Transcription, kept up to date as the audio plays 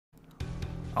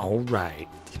Alright.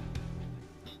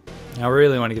 I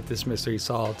really want to get this mystery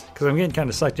solved, because I'm getting kind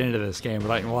of sucked into this game, but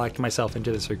I locked myself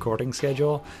into this recording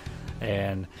schedule,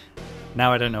 and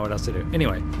now I don't know what else to do.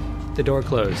 Anyway, the door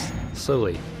closed.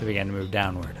 Slowly, they began to move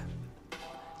downward.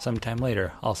 Sometime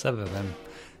later, all seven of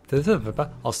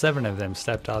them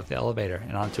stepped off the elevator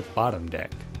and onto the bottom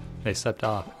deck. They stepped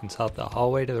off and saw the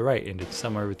hallway to the right ended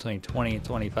somewhere between 20 and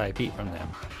 25 feet from them,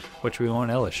 which we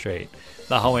won't illustrate.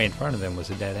 The hallway in front of them was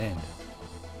a dead end.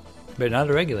 But not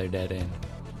a regular dead end.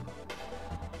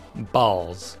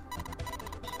 Balls.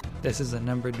 This is a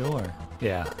numbered door.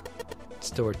 Yeah, it's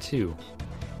door 2.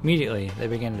 Immediately, they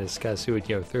began to discuss who would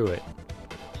go through it.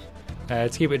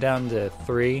 Let's keep it down to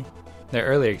 3. Their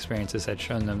earlier experiences had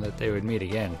shown them that they would meet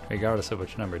again, regardless of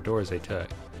which numbered doors they took.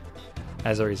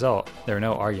 As a result, there were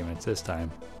no arguments this time.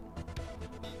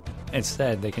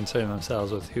 Instead, they concerned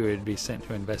themselves with who would be sent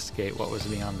to investigate what was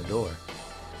beyond the door.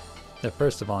 The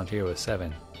first to volunteer was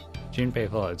 7. Junpei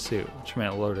followed suit, which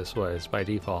meant Lotus was, by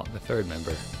default, the 3rd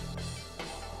member.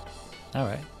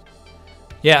 Alright.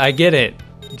 Yeah, I get it!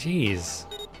 Jeez.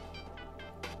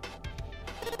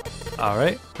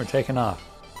 Alright, we're taking off.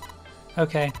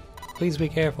 Okay, please be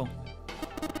careful.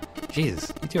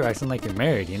 Jesus, you two are acting like you're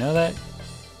married, you know that?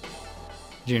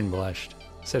 Jun blushed.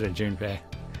 So did Junpei.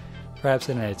 Perhaps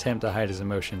in an attempt to hide his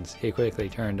emotions, he quickly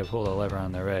turned to pull the lever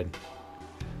on the red.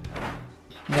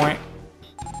 Mwah.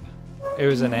 It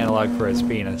was an analog for his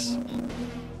penis.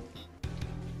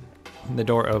 The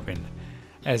door opened.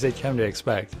 As they'd come to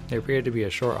expect, there appeared to be a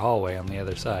short hallway on the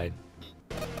other side.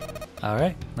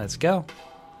 Alright, let's go.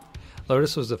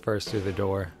 Lotus was the first through the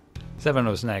door. 7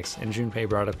 was next, and Junpei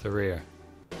brought up the rear.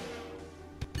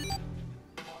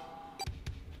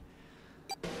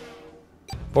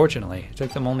 Fortunately, it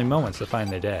took them only moments to find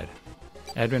the dead.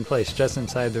 It had been placed just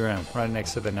inside the room, right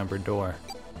next to the numbered door.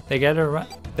 They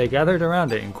gathered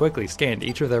around it and quickly scanned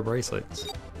each of their bracelets.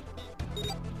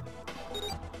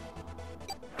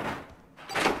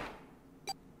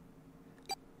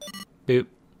 Boop.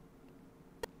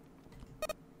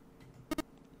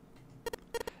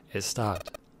 It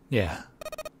stopped. Yeah,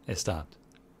 it stopped.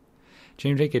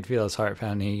 Junpei could feel his heart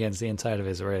pounding against the inside of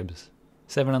his ribs.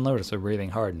 7 and Lotus were breathing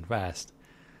hard and fast.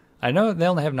 I know they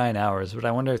only have 9 hours, but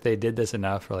I wonder if they did this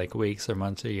enough for like weeks or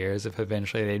months or years, if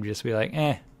eventually they'd just be like,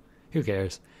 who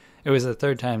cares? It was the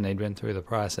 3rd time they'd been through the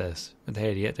process, but they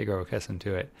had yet to grow accustomed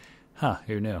to it. Huh,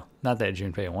 who knew? Not that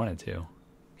Junpei wanted to.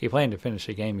 He planned to finish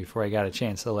the game before he got a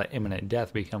chance to let imminent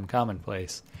death become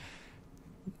commonplace.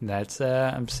 That's,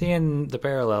 I'm seeing the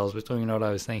parallels between what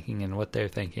I was thinking and what they're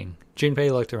thinking.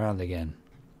 Junpei looked around again.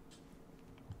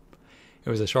 It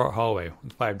was a short hallway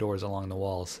with 5 doors along the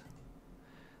walls.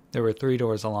 There were 3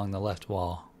 doors along the left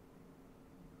wall,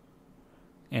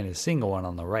 and a single one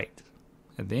on the right.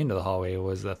 At the end of the hallway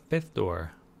was the 5th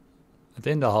door. At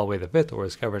the end of the hallway, the 5th door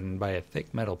was covered by a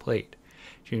thick metal plate.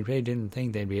 Junpei didn't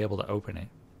think they'd be able to open it.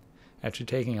 After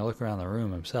taking a look around the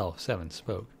room himself, 7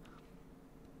 spoke.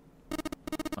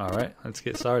 Alright, let's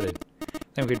get started.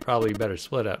 Think we'd probably better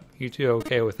split up. You two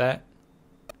okay with that?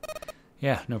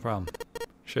 Yeah, no problem.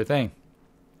 Sure thing.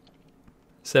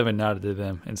 7 nodded to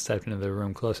them and stepped into the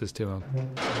room closest to him.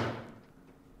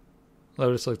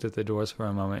 Lotus looked at the doors for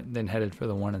a moment, then headed for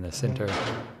the one in the center.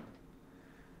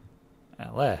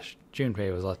 At last,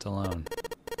 Junpei was left alone.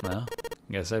 Well,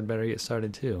 guess I'd better get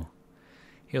started too.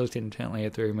 He looked intently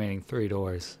at the remaining 3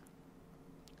 doors.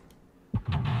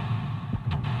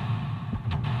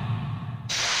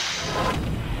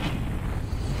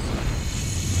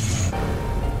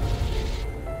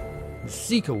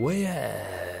 Seek a way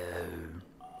out.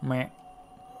 Meh.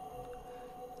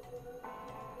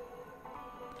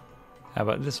 How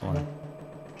about this one?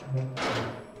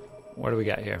 What do we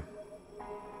got here?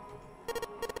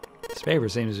 This paper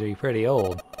seems to be pretty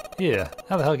old. Yeah,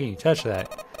 how the hell can you touch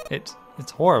that? It's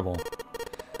horrible.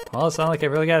 Well, it's not like I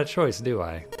really got a choice, do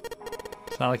I?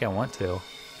 It's not like I want to.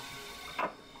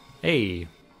 Hey!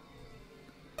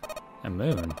 A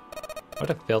moon. What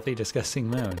a filthy, disgusting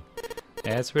moon.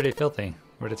 Yeah, it's pretty filthy,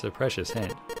 but it's a precious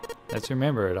hint. Let's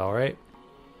remember it, alright?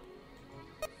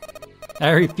 I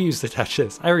refuse to touch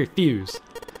this. I refuse.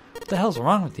 What the hell's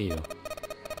wrong with you?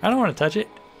 I don't want to touch it.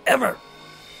 Ever!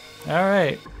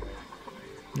 Alright.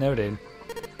 Noted.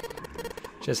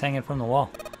 Just hanging from the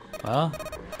wall. Well,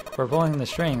 if we're pulling the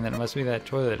string, then it must be that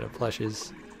toilet that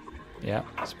flushes. Yeah,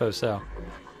 I suppose so.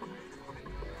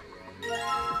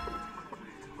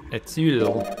 It's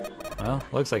you. Well,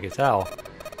 looks like a towel.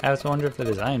 I have to wonder if the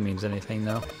design means anything,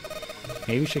 though.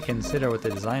 Maybe we should consider what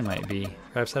the design might be.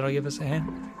 Perhaps that'll give us a hint?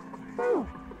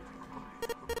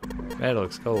 That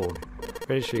looks cold.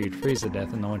 Pretty sure you'd freeze to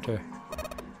death in the winter.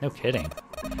 No kidding.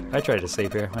 If I tried to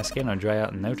sleep here, my skin would dry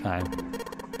out in no time.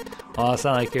 Well, it's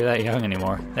not like you're that young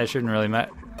anymore. That shouldn't really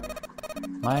matter.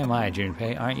 My,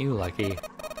 Junpei, aren't you lucky?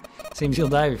 Seems you'll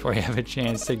die before you have a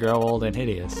chance to grow old and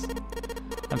hideous.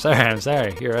 I'm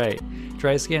sorry, you're right.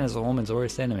 Dry skin is a woman's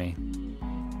worst enemy.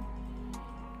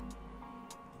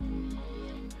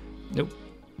 Nope.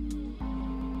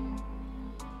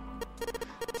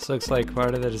 This looks like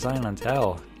part of the design on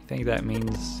towel. You think that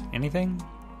means anything?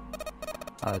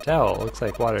 The towel looks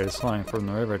like water is flowing from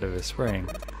the river to the spring.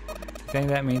 You think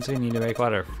that means we need to make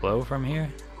water flow from here?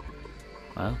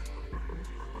 Well,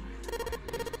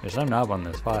 there's no knob on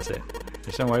this faucet.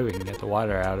 There's no way we can get the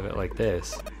water out of it like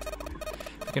this.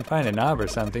 If we can find a knob or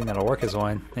something that'll work as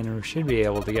one, then we should be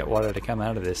able to get water to come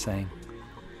out of this thing.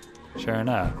 Sure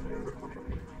enough.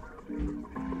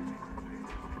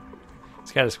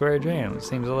 It's got a square drain. It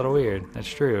seems a little weird. That's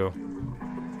true.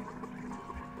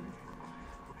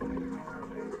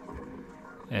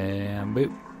 And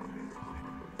boop.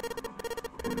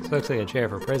 This looks like a chair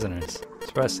for prisoners.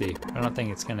 It's rusty, but I don't think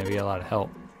it's going to be a lot of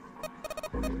help.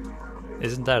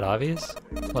 Isn't that obvious?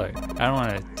 Look, I don't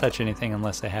want to touch anything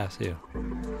unless I have to.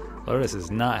 Lotus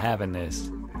is not having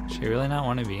this. Does she really not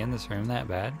want to be in this room that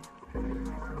bad?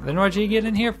 Then what'd she get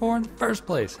in here for in the first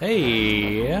place?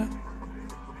 Hey!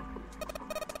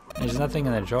 There's nothing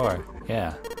in the drawer.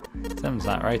 Yeah. Something's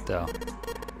not right though.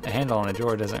 The handle on the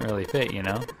drawer doesn't really fit, you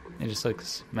know? It just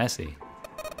looks messy.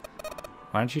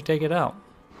 Why don't you take it out?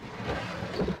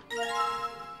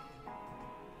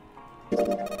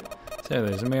 So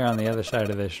there's a mirror on the other side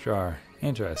of this drawer.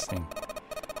 Interesting.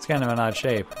 It's kind of an odd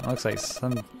shape. It looks like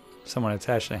someone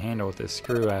attached the handle with a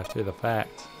screw after the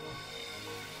fact.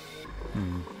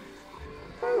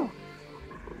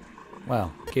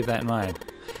 Well, keep that in mind.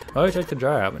 Well, we took the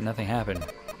drawer out, but nothing happened.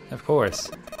 Of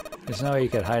course. There's no way you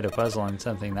could hide a puzzle in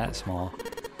something that small.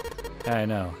 I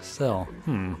know. Still.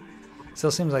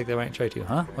 Still seems like they might try to.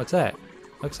 Huh? What's that?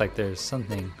 Looks like there's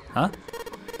something. Huh?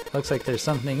 Looks like there's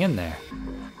something in there.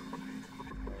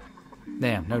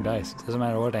 Damn, no dice. Doesn't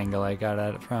matter what angle I got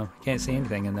at it from. Can't see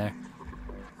anything in there.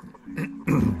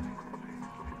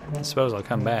 I suppose I'll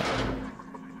come back.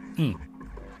 You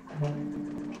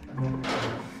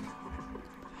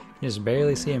just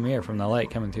barely see a mirror from the light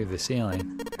coming through the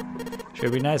ceiling.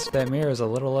 Should be nice if that mirror is a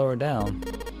little lower down.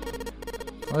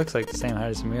 It looks like the same height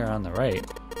as the mirror on the right.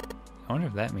 I wonder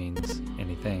if that means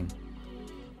anything.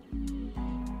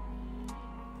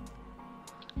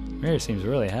 The mirror seems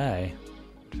really high.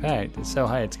 In fact, it's so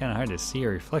high it's kind of hard to see a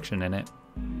reflection in it.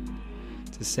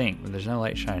 It's a sink, but there's no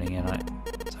light shining in it.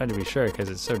 It's hard to be sure because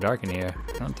it's so dark in here.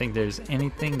 I don't think there's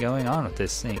anything going on with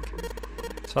this sink.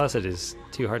 This faucet is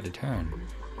too hard to turn.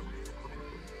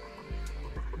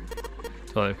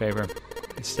 Toilet paper.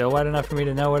 It's still wide enough for me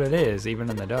to know what it is, even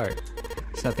in the dark.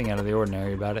 There's nothing out of the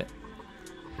ordinary about it.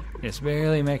 Just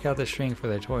barely make out the string for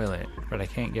the toilet, but I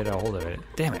can't get a hold of it.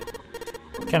 Damn it!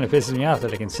 It kind of pisses me off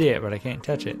that I can see it, but I can't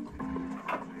touch it.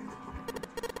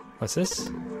 What's this?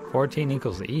 14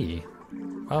 equals E.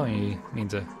 Probably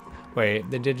means a... Wait,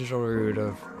 the digital root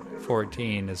of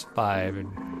 14 is 5,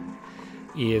 and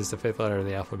E is the 5th letter of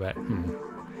the alphabet.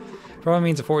 Probably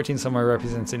means a 14 somewhere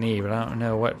represents an E, but I don't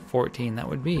know what 14 that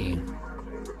would be.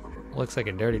 Looks like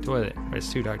a dirty toilet, but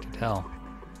it's too dark to tell.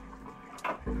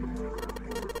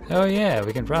 Oh yeah,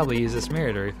 we can probably use this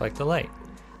mirror to reflect the light.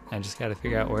 I just gotta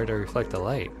figure out where to reflect the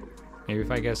light. Maybe if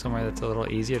I go somewhere that's a little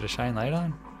easier to shine light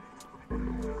on?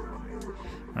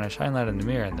 When I shine light on the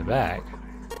mirror in the back...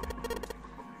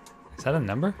 Is that a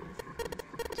number?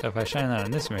 So if I shine light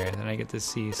on this mirror, then I get to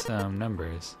see some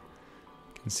numbers.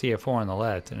 I can see a 4 on the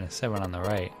left and a 7 on the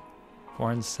right.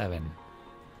 4 and 7.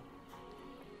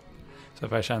 So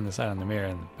if I shine this light on the mirror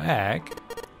in the back,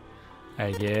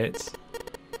 I get...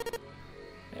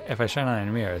 If I shine on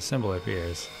a mirror, a symbol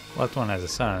appears. The left one has a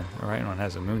sun, the right one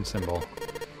has a moon symbol.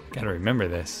 Gotta remember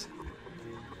this.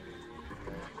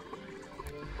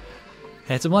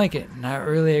 It's a blanket. Not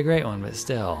really a great one, but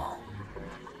still.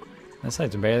 This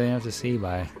light's barely enough to see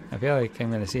by. I feel like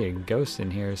I'm gonna see a ghost in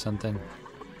here or something.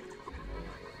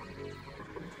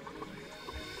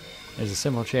 There's a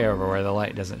simple chair over where the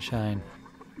light doesn't shine.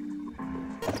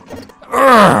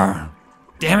 Urgh!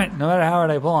 Damn it! No matter how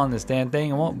hard I pull on this damn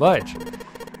thing, it won't budge.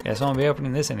 Guess I won't be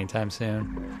opening this anytime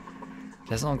soon.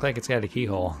 Doesn't look like it's got a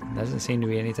keyhole. Doesn't seem to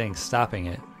be anything stopping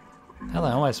it. How the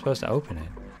hell am I supposed to open it?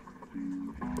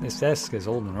 This desk is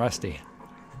old and rusty.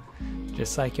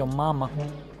 Just like your mama.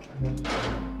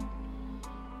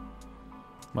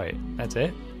 Wait, that's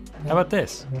it? How about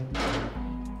this?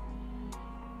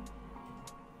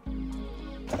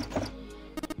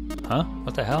 Huh?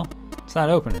 What the hell? It's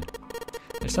not opening.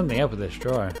 There's something up with this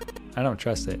drawer. I don't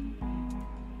trust it.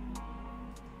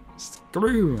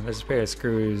 screw! There's a pair of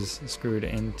screws screwed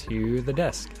into the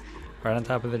desk, right on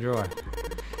top of the drawer.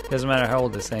 Doesn't matter how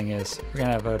old this thing is. We're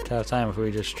gonna have a tough time if we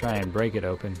just try and break it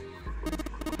open.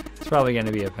 It's probably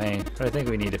gonna be a pain, but I think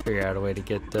we need to figure out a way to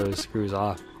get those screws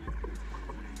off.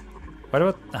 What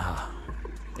about...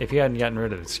 if you hadn't gotten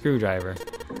rid of the screwdriver.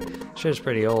 Shit's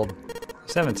pretty old.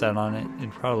 7 set on it,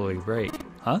 it'd probably break.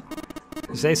 Huh?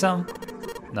 You say something?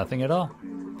 Nothing at all.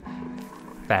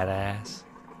 Fat ass.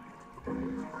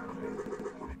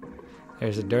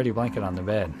 There's a dirty blanket on the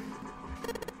bed.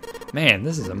 Man,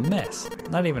 this is a mess.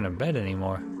 Not even a bed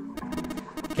anymore.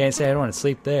 Can't say I don't want to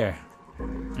sleep there.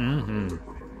 Mm-hmm.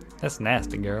 That's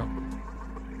nasty, girl.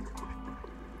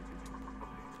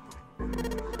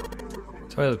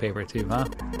 Toilet paper too, huh?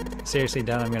 Seriously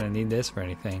doubt I'm gonna need this for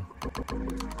anything.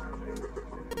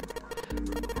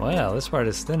 Well, this part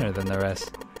is thinner than the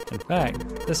rest. In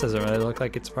fact, this doesn't really look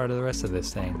like it's part of the rest of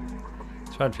this thing.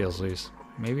 This rod feels loose.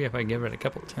 Maybe if I give it a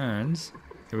couple turns.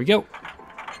 Here we go!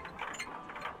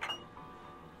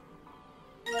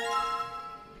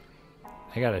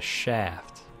 I got a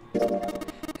shaft.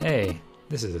 Hey,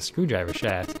 this is a screwdriver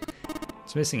shaft.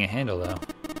 It's missing a handle though.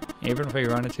 Even if we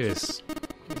run it to a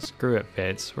screw it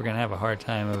fits, we're gonna have a hard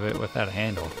time of it without a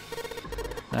handle.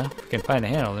 Well, if we can find a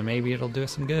handle, then maybe it'll do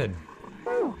us some good.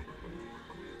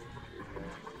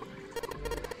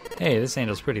 Hey, this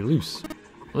handle's pretty loose.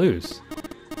 Loose?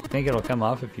 You think it'll come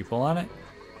off if you pull on it?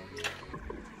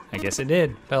 I guess it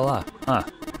did. Fell off. Huh.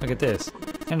 Look at this.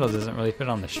 Handle doesn't really fit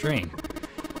on the string.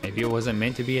 Maybe it wasn't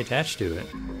meant to be attached to it.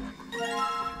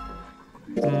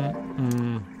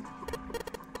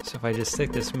 So if I just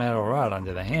stick this metal rod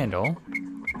onto the handle...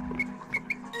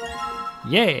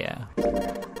 Yeah!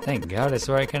 Thank God it's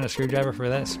the right kind of screwdriver for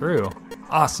that screw.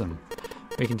 Awesome!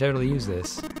 We can totally use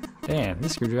this. Damn,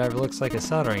 this screwdriver looks like a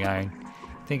soldering iron.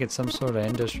 Think it's some sort of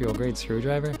industrial grade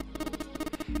screwdriver?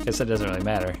 Guess that doesn't really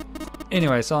matter.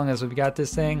 Anyway, as long as we've got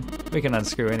this thing, we can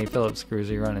unscrew any Phillips screws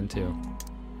we run into.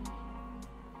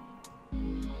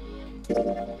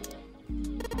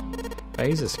 If I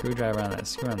use a screwdriver on that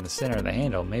screw on the center of the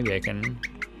handle, maybe I can...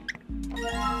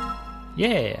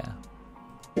 Yeah!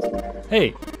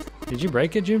 Hey! Did you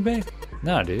break it, Junpei?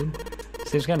 Nah, dude.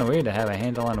 Seems kinda weird to have a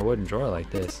handle on a wooden drawer like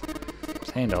this.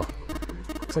 This handle.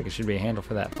 Looks like it should be a handle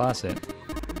for that faucet.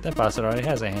 That faucet already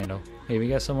has a handle. Maybe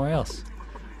go somewhere else.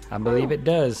 I believe it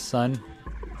does, son.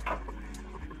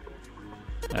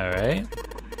 Alright.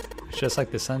 It's just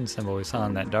like the sun symbol we saw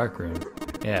in that dark room.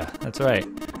 Yeah, that's right.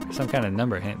 There's some kind of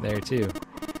number hint there too.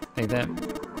 Think that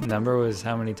number was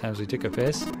how many times we took a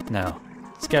piss? No.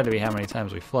 It's gotta be how many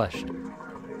times we flushed.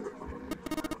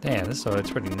 Damn, this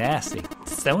toilet's pretty nasty.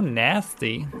 So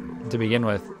nasty to begin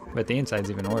with, but the inside's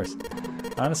even worse.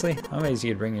 Honestly, I'm amazed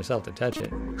you could bring yourself to touch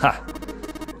it. Ha!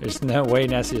 There's no way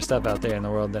nastier stuff out there in the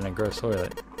world than a gross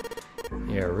toilet.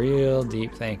 You're a real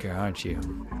deep thinker, aren't you?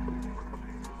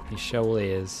 He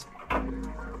surely is.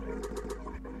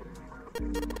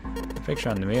 The picture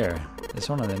on the mirror. This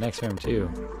one in the next room too.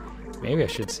 Maybe I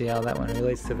should see how that one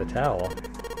relates to the towel.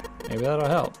 Maybe that'll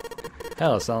help.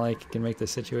 Hell, it's not like it can make the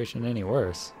situation any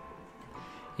worse.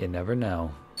 You never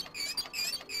know.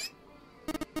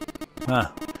 Huh.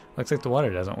 Looks like the water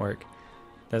doesn't work.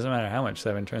 Doesn't matter how much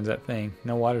 7 turns that thing.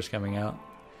 No water's coming out.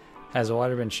 Has the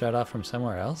water been shut off from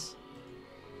somewhere else?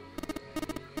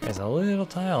 There's a little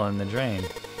tile in the drain.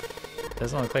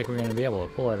 Doesn't look like we're going to be able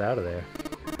to pull it out of there.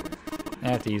 I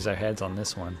have to use our heads on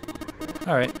this one.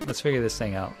 Alright, let's figure this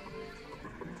thing out.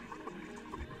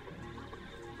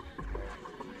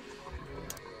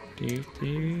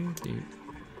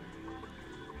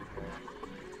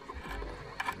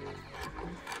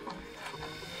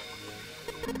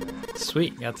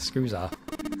 Sweet, got the screws off.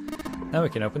 Now we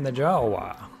can open the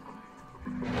drawer.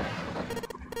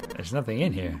 There's nothing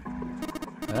in here.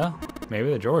 Well, maybe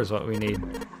the drawer is what we need.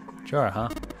 Drawer, huh?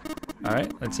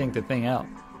 Alright, let's yank the thing out.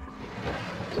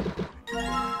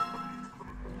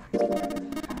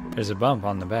 There's a bump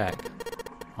on the back.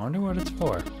 I wonder what it's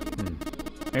for.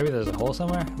 Maybe there's a hole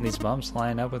somewhere, and these bumps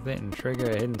line up with it and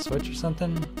trigger a hidden switch or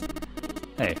something?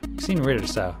 Hey, we've seen weirder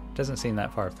stuff. Doesn't seem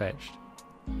that far-fetched.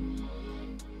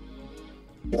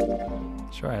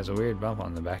 Sure has a weird bump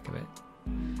on the back of it.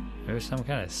 Maybe there's some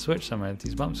kind of switch somewhere that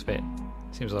these bumps fit.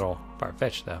 Seems a little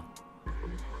far-fetched though.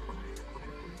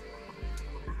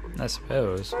 I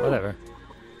suppose. Whatever.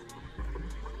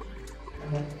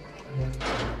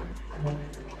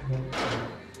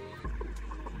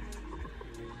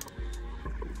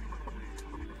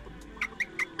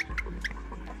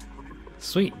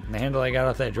 Sweet, the handle I got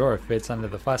off that drawer fits under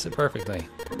the faucet perfectly.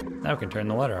 Now we can turn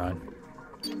the water on.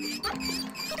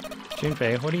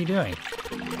 Junpei, what are you doing?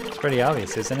 It's pretty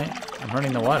obvious, isn't it? I'm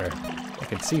running the water. I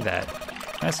can see that.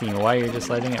 I'm asking you why you're just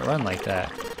letting it run like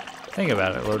that. Think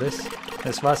about it, Lotus.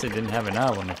 This faucet didn't have a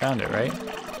knob when we found it, right?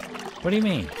 What do you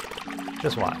mean?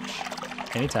 Just watch.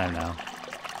 Anytime now.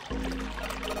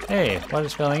 Hey,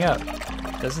 water's filling up.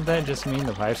 Doesn't that just mean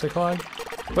the pipes are clogged?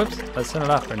 Whoops, let's turn it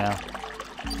off for now.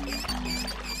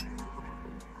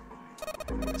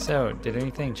 So, did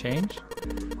anything change?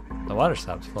 The water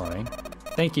stopped flowing.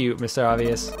 Thank you, Mr.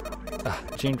 Obvious.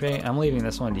 Junpei, I'm leaving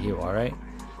this one to you, alright?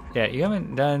 Yeah, you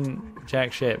haven't done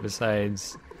jack shit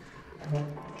besides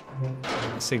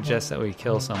suggest that we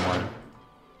kill someone.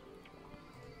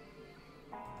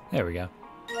 There we go.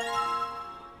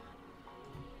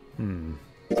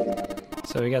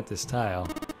 So we got this tile.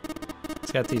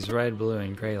 It's got these red, blue,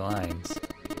 and gray lines.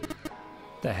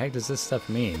 What the heck does this stuff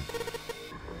mean?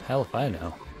 Hell if I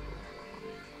know.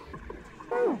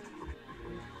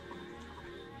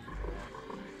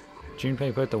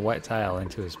 Junpei put the wet tile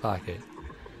into his pocket.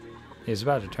 He was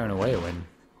about to turn away when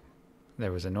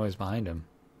there was a noise behind him.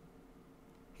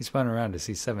 He spun around to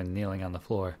see Seven kneeling on the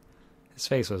floor. His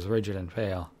face was rigid and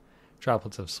pale.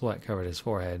 Droplets of sweat covered his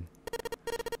forehead.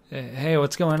 Hey,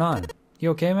 what's going on?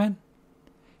 You okay, man?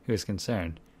 He was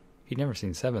concerned. He'd never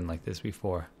seen Seven like this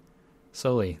before.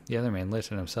 Slowly, the other man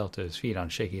lifted himself to his feet on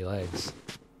shaky legs.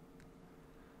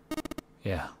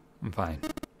 Yeah, I'm fine.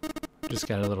 Just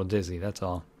got a little dizzy, that's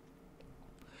all.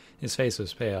 His face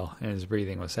was pale, and his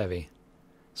breathing was heavy.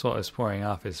 Sweat was pouring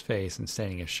off his face and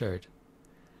staining his shirt.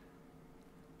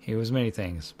 He was many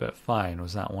things, but fine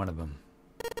was not one of them.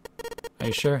 Are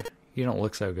you sure? You don't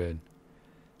look so good.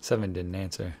 Seven didn't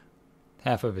answer.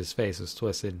 Half of his face was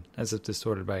twisted, as if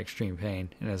distorted by extreme pain,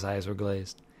 and his eyes were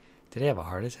glazed. Did he have a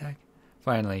heart attack?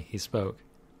 Finally, he spoke.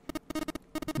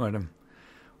 What am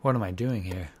I doing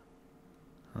here?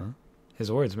 Huh?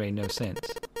 His words made no sense.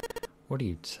 What are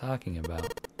you talking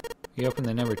about? You opened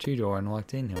the number 2 door and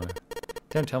walked in here.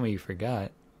 Don't tell me you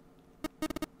forgot.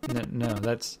 No,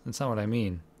 that's not what I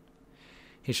mean.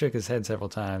 He shook his head several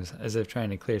times, as if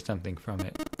trying to clear something from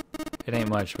it. It ain't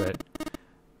much, but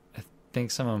I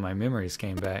think some of my memories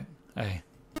came back. I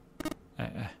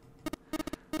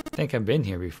think I've been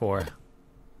here before.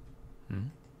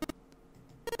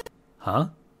 Huh?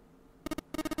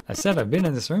 I said I've been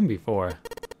in this room before.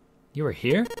 You were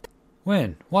here?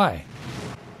 When? Why?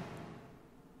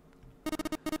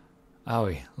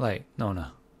 Aoi, light,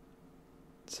 Nona.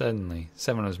 Suddenly,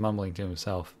 Seven was mumbling to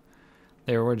himself.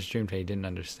 They were words Junpei didn't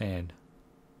understand.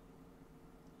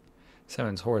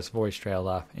 Seven's hoarse voice trailed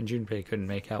off, and Junpei couldn't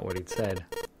make out what he'd said.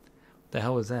 What the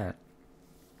hell was that?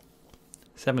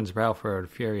 Seven's brow furrowed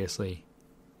furiously,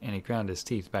 and he ground his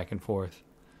teeth back and forth.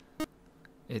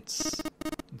 It's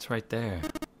right there.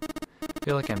 I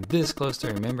feel like I'm this close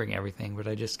to remembering everything, but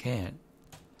I just can't.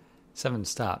 Seven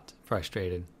stopped,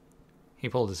 frustrated. He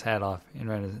pulled his hat off and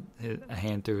ran a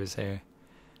hand through his hair.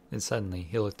 Then suddenly,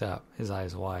 he looked up, his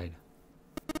eyes wide.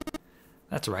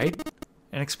 That's right.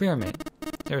 An experiment.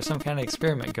 There was some kind of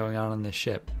experiment going on this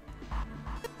ship.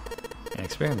 An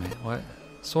experiment? What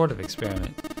sort of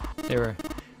experiment? They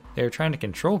were trying to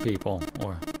control people,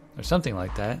 or something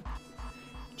like that.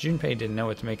 Junpei didn't know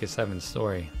what to make of Seven's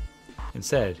story.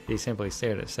 Instead, he simply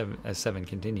stared at Seven as Seven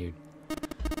continued.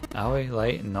 Aoi,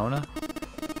 Light, and Nona?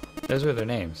 Those were their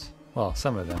names. Well,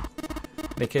 some of them.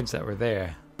 The kids that were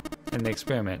there. In the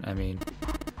experiment, I mean.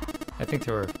 I think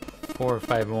there were 4 or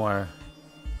 5 more,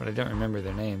 but I don't remember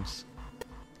their names.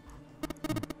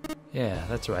 Yeah,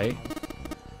 that's right.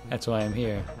 That's why I'm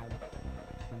here.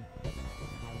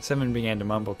 Seven began to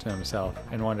mumble to himself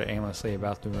and wandered aimlessly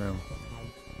about the room.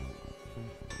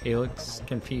 He looked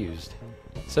confused.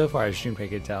 So far as Junpei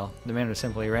could tell, the man was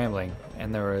simply rambling,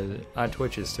 and there were odd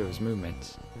twitches to his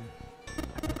movements.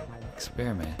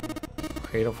 Experiment.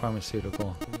 Cradle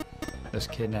Pharmaceutical. Those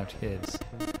kidnapped kids.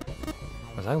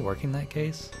 Was I working that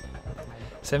case?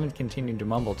 Seven continued to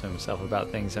mumble to himself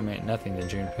about things that meant nothing to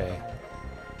Junpei.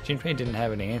 Junpei didn't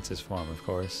have any answers for him, of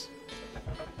course.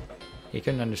 He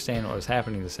couldn't understand what was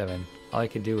happening to Seven. All he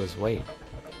could do was wait.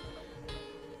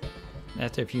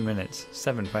 After a few minutes,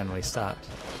 Seven finally stopped.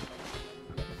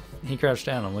 He crouched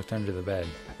down and looked under the bed.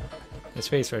 His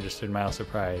face registered mild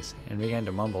surprise, and began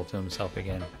to mumble to himself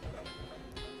again.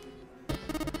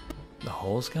 The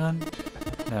hole's gone?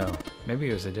 No, maybe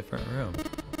it was a different room.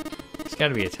 There's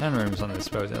gotta be a ton of rooms on this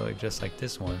boat that look just like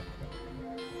this one.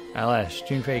 At last,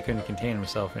 Junpei couldn't contain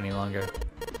himself any longer.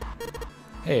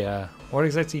 Hey, what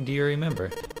exactly do you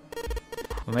remember?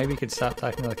 Well, maybe you could stop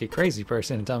talking like a crazy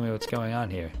person and tell me what's going on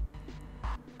here.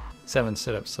 Seven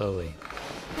stood up slowly.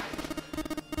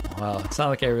 Well, it's not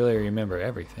like I really remember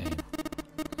everything.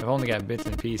 I've only got bits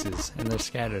and pieces, and they're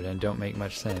scattered and don't make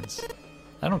much sense.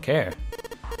 I don't care.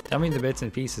 Tell me the bits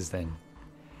and pieces then.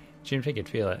 Jim could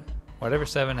feel it. Whatever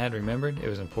Seven had remembered, it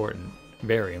was important.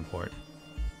 Very important.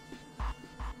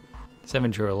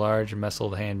 Seven drew a large,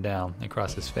 muscled hand down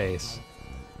across his face.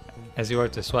 As he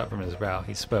wiped the sweat from his brow,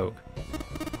 he spoke.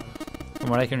 From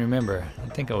what I can remember, I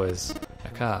think it was a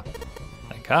cop.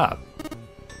 A cop?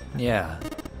 Yeah.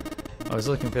 I was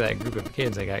looking for that group of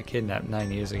kids that got kidnapped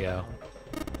 9 years ago.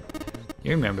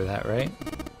 You remember that, right?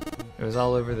 It was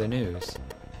all over the news.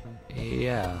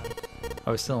 Yeah.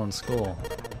 I was still in school.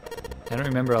 I don't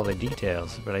remember all the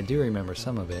details, but I do remember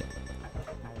some of it.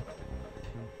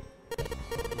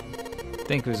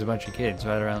 I think it was a bunch of kids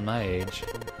right around my age.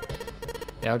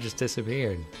 They all just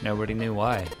disappeared. Nobody knew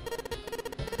why.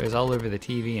 It was all over the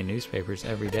TV and newspapers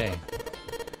every day.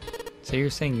 So you're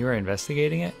saying you were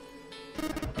investigating it?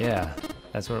 Yeah,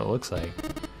 that's what it looks like.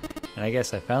 And I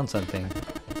guess I found something.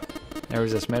 There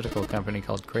was this medical company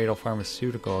called Cradle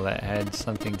Pharmaceutical that had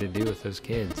something to do with those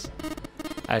kids.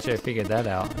 After I figured that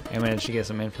out, I managed to get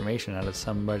some information out of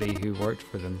somebody who worked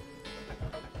for them.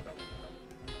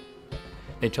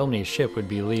 They told me a ship would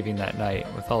be leaving that night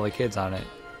with all the kids on it.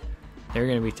 They were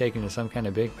going to be taken to some kind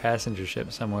of big passenger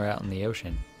ship somewhere out in the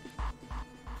ocean.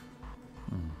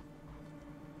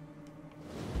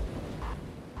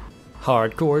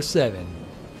 Hardcore 7.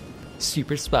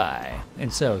 Super spy.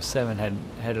 And so, Seven had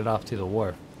headed off to the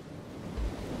wharf.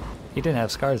 He didn't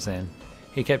have scars then.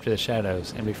 He kept to the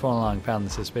shadows, and before long found the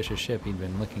suspicious ship he'd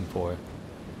been looking for.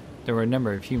 There were a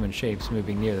number of human shapes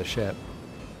moving near the ship.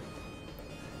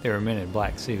 They were men in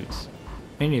black suits.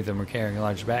 Many of them were carrying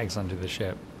large bags onto the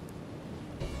ship.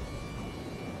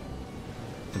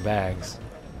 The bags.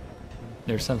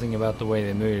 There was something about the way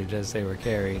they moved as they were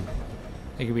carried.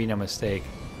 There could be no mistake.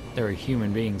 There were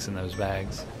human beings in those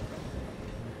bags.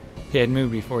 He had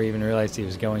moved before he even realized he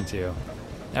was going to.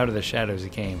 Out of the shadows he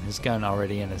came, his gun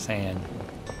already in his hand.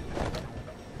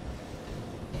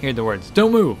 He heard the words,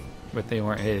 "Don't move!" but they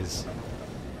weren't his.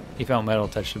 He felt metal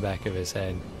touch the back of his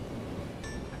head.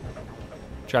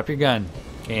 "Drop your gun,"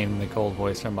 came the cold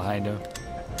voice from behind him.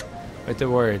 With the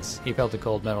words, he felt the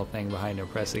cold metal thing behind him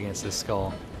press against his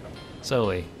skull.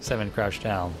 Slowly, Seven crouched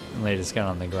down and laid his gun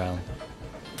on the ground.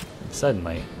 And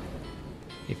suddenly,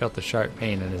 he felt the sharp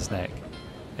pain in his neck.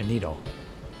 A needle.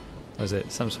 Was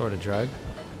it some sort of drug?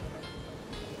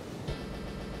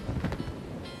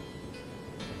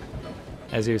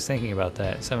 As he was thinking about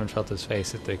that, Seven felt his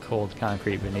face hit the cold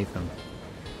concrete beneath him.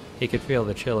 He could feel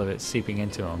the chill of it seeping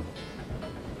into him.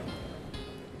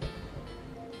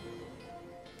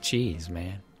 Jeez,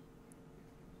 man.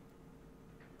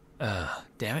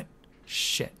 Damn it.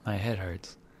 Shit, my head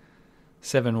hurts.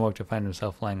 Seven woke to find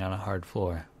himself lying on a hard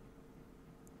floor.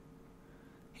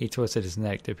 He twisted his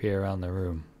neck to peer around the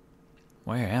room.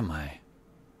 Where am I?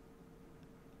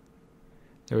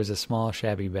 There was a small,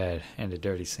 shabby bed and a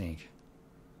dirty sink.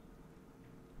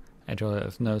 A toilet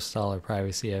with no stall or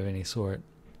privacy of any sort.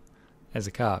 As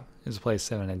a cop, it was a place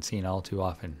Seven had seen all too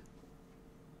often.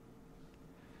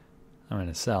 I'm in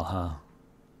a cell, huh?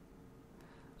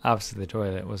 Opposite the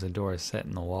toilet was a door set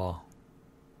in the wall.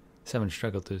 Seven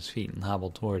struggled to his feet and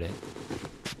hobbled toward it.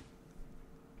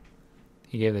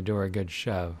 He gave the door a good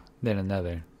shove, then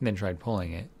another, then tried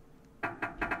pulling it.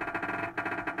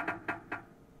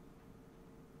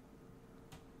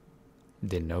 It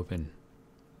didn't open.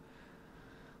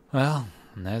 Well,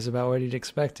 that's about what he'd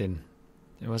expected.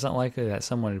 It wasn't likely that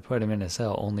someone had put him in a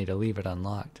cell only to leave it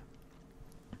unlocked.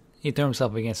 He threw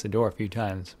himself against the door a few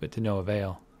times, but to no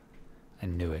avail. I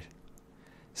knew it.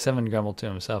 Seven grumbled to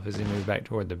himself as he moved back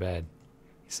toward the bed.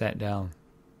 He sat down.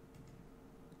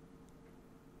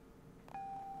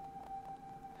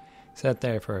 Sat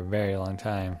there for a very long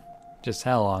time. Just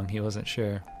how long, he wasn't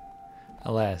sure.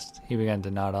 At last, he began to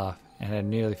nod off, and had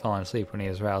nearly fallen asleep when he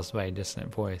was roused by a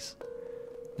distant voice.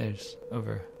 There's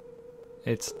over...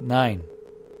 It's 9.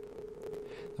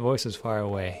 The voice was far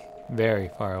away, very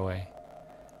far away.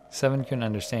 Seven couldn't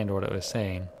understand what it was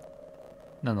saying.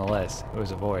 Nonetheless, it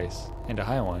was a voice, and a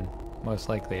high one, most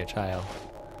likely a child.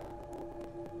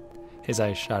 His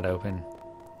eyes shot open.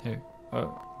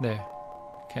 There.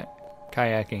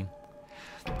 Kayaking.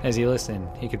 As he listened,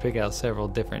 he could pick out several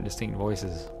different distinct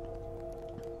voices.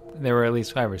 There were at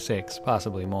least 5 or 6,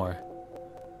 possibly more.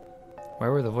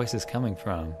 Where were the voices coming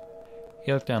from?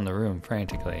 He looked down the room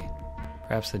frantically.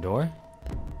 Perhaps the door?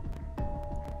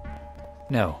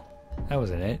 No, that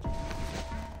wasn't it.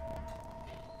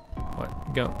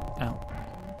 What? Go out.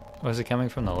 Was it coming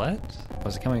from the left?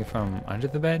 Was it coming from under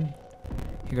the bed?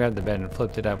 He grabbed the bed and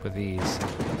flipped it up with ease.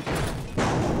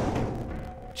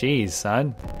 Jeez,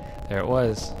 son. There it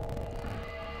was.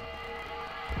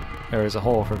 There was a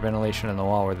hole for ventilation in the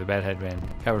wall where the bed had been,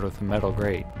 covered with a metal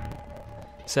grate.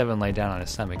 Seven lay down on his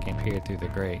stomach and peered through the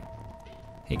grate.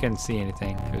 He couldn't see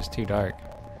anything. It was too dark.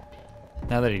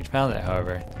 Now that he'd found it,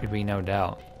 however, there could be no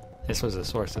doubt. This was the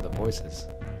source of the voices.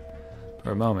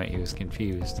 For a moment, he was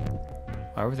confused.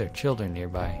 Why were there children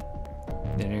nearby?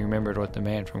 Then he remembered what the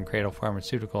man from Cradle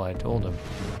Pharmaceutical had told him.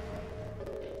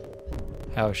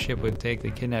 How a ship would take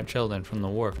the kidnapped children from the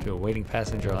wharf to a waiting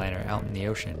passenger liner out in the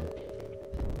ocean.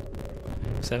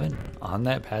 Seven? On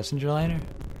that passenger liner?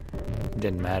 It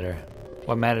didn't matter.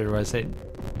 What mattered was that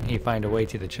he find a way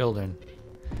to the children.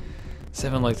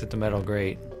 Seven looked at the metal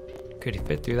grate. Could he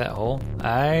fit through that hole?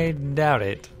 I doubt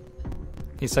it.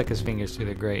 He stuck his fingers through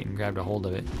the grate and grabbed a hold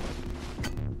of it.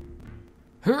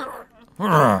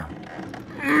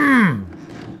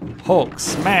 Hulk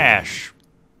smash!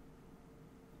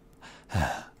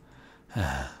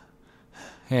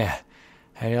 Yeah,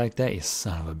 how do you like that, you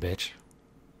son of a bitch?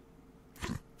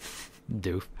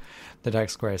 Doof. The dark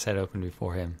square's head opened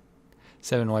before him.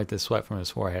 Seven wiped the sweat from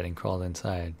his forehead and crawled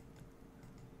inside.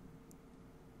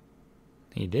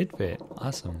 He did fit.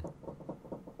 Awesome.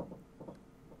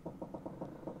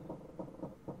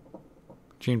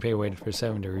 Junpei waited for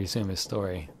Seven to resume his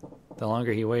story. The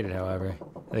longer he waited, however,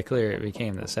 the clearer it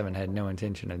became that Seven had no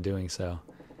intention of doing so.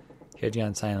 He had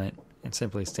gone silent and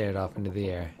simply stared off into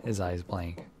the air, his eyes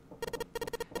blank.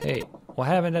 Hey, what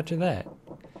happened after that?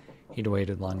 He'd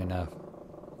waited long enough.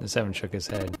 The Seven shook his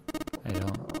head.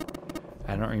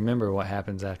 I don't remember what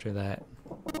happens after that.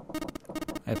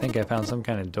 I think I found some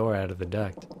kind of door out of the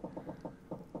duct.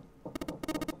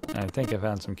 I think I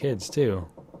found some kids, too.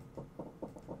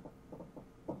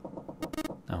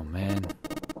 Oh, man.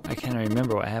 I can't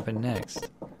remember what happened next.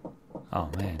 Oh,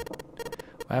 man.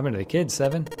 What happened to the kids,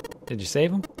 Seven? Did you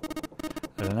save them?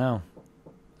 I don't know.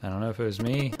 I don't know if it was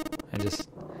me. I just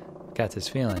got this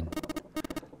feeling.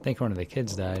 I think one of the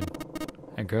kids died.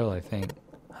 A girl, I think.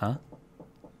 Huh?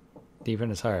 Deep in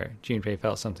his heart, Junpei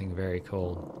felt something very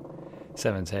cold.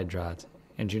 Seven's head dropped,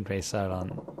 and Junpei sat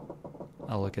on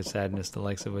a look of sadness the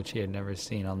likes of which he had never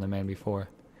seen on the man before.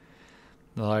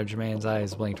 The large man's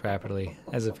eyes blinked rapidly,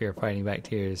 as if he were fighting back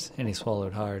tears, and he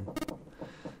swallowed hard.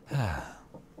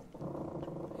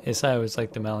 His sigh was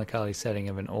like the melancholy setting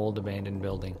of an old abandoned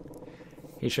building.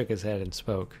 He shook his head and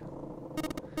spoke.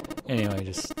 Anyway,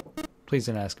 just please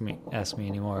don't ask me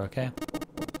anymore, okay?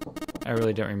 I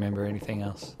really don't remember anything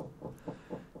else.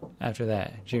 After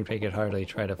that, Junpei could hardly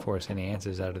try to force any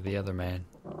answers out of the other man.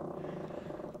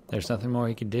 There's nothing more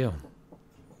he could do.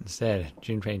 Instead,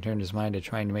 Junpei turned his mind to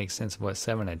trying to make sense of what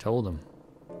Seven had told him.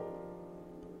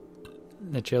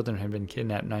 The children had been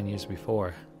kidnapped 9 years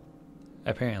before.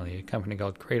 Apparently, a company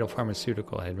called Cradle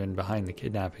Pharmaceutical had been behind the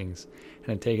kidnappings and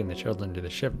had taken the children to the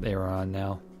ship they were on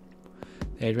now.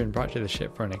 They had been brought to the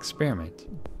ship for an experiment.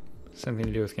 Something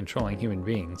to do with controlling human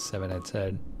beings, Seven had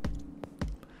said.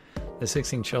 The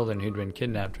 16 children who'd been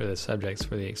kidnapped were the subjects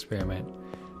for the experiment.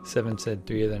 Seven said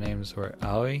 3 of their names were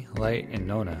Aoi, Light, and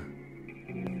Nona.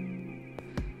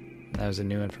 That was a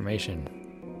new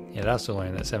information. He had also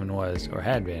learned that Seven was, or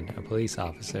had been, a police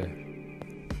officer.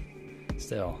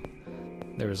 Still,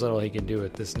 there was little he could do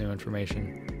with this new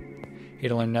information.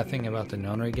 He'd learned nothing about the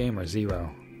Nonary game or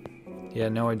Zero. He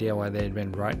had no idea why they had been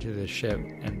brought to the ship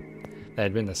and that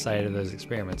had been the site of those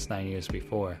experiments 9 years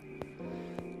before.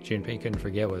 Junpei couldn't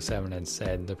forget what Seven had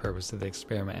said the purpose of the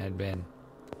experiment had been.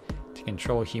 To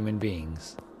control human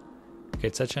beings.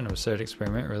 Could such an absurd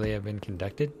experiment really have been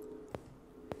conducted?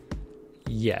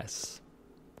 Yes.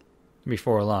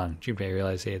 Before long, Junpei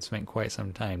realized he had spent quite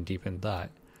some time deep in thought.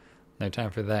 No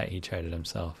time for that, he chided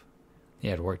himself. He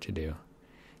had work to do.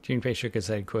 Junpei shook his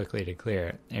head quickly to clear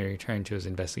it, and returned to his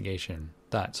investigation,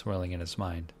 thoughts swirling in his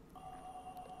mind.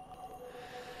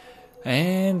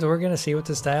 And we're going to see what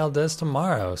this dial does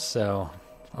tomorrow, so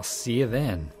I'll see you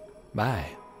then. Bye.